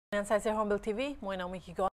Organises Hornbill TV, Moina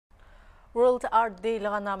Mikigon. World Art Day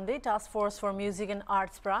laga namde Task Force for Music and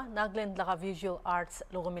Arts pra Nagaland laga Visual Arts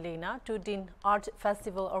logo milena 2 Art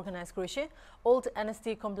Festival organized krise Old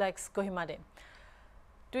NST Complex Kohima de.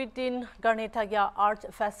 2 Garnetagya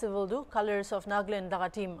Art Festival do Colors of Nagaland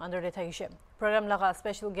laga team under the tagishe. Program laga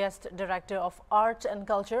Special Guest Director of Art and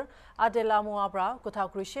Culture Adela Muabra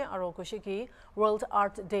kotha krise aro kushiki World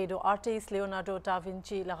Art Day do artist Leonardo da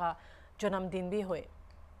Vinci laga janamdin bi hoye.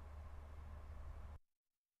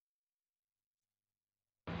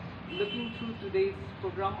 Looking through today's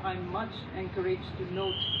program, I'm much encouraged to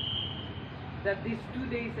note that this 2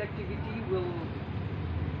 days activity will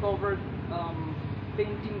cover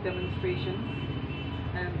painting demonstrations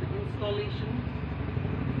and installation,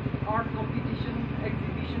 art competition,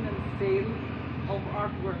 exhibition and sale of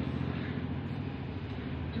artworks.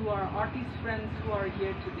 To our artist friends who are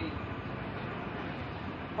here today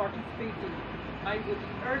participating, I would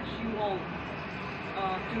urge you all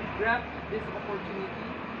to grab this opportunity,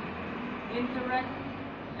 interact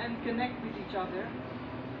and connect with each other,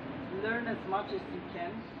 learn as much as you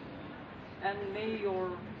can, and may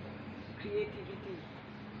your creativity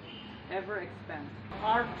ever expand.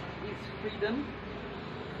 Art is freedom,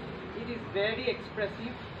 it is very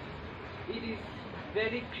expressive, it is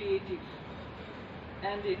very creative,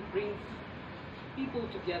 and it brings people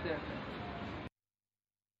together.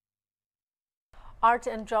 Art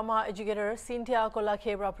and Drama educator Cynthia Kola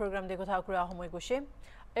Khebra program de kotha kura homoy goshe.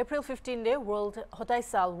 April 15 day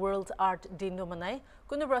Hotaisal World Art Din do manai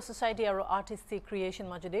Kunubra Society aro artistic creation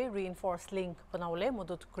majude reinforced link banaule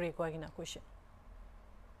modut kure ko agina koshe.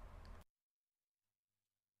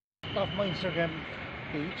 Tafma Instagram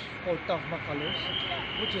page called Tafma Colors,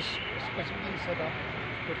 which is specifically set up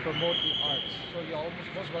to promote the arts. So you're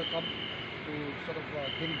almost most welcome to sort of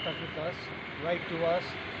get in touch with us, write to us,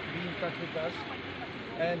 be in touch with us.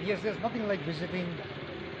 And yes, there's nothing like visiting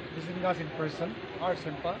us in person, Art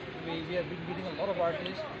Sempa. We have been meeting a lot of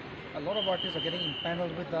artists. A lot of artists are getting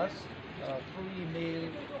impaneled with us through email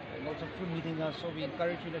and also through meeting us. So we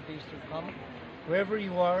encourage you in the days to come. Wherever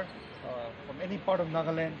you are, from any part of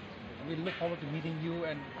Nagaland, we look forward to meeting you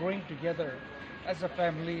and growing together as a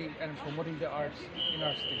family and promoting the arts in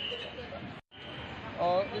our state.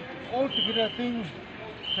 All together, I think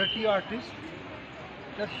 30 artists,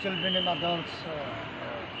 that's children and adults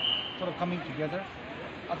sort of coming together.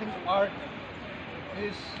 I think art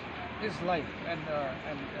is life, and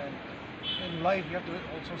in life you have to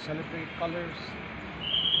also celebrate colors.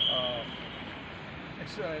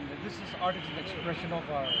 Art is an expression of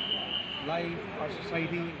our life, our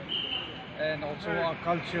society, and also our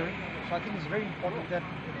culture. So I think it's very important that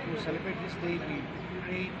to celebrate this day, we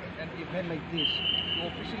create an event like this to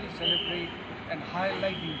officially celebrate and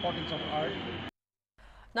highlight the importance of art.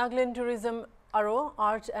 Nagaland Tourism Aro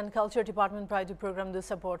Art and Culture Department Pride program to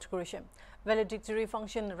support Kurisha. Valedictory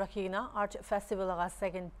function Rakhina Art Festival aga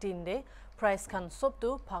second 10 day prize kan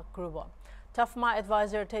sobtu Pak Grubo. Tafma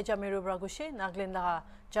advisor Teja Miru Bragushe Nagaland laga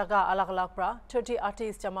jaga alag pra 30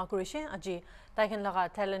 artists jama Kurisha aji taiken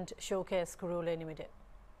laga talent showcase kurule nimide.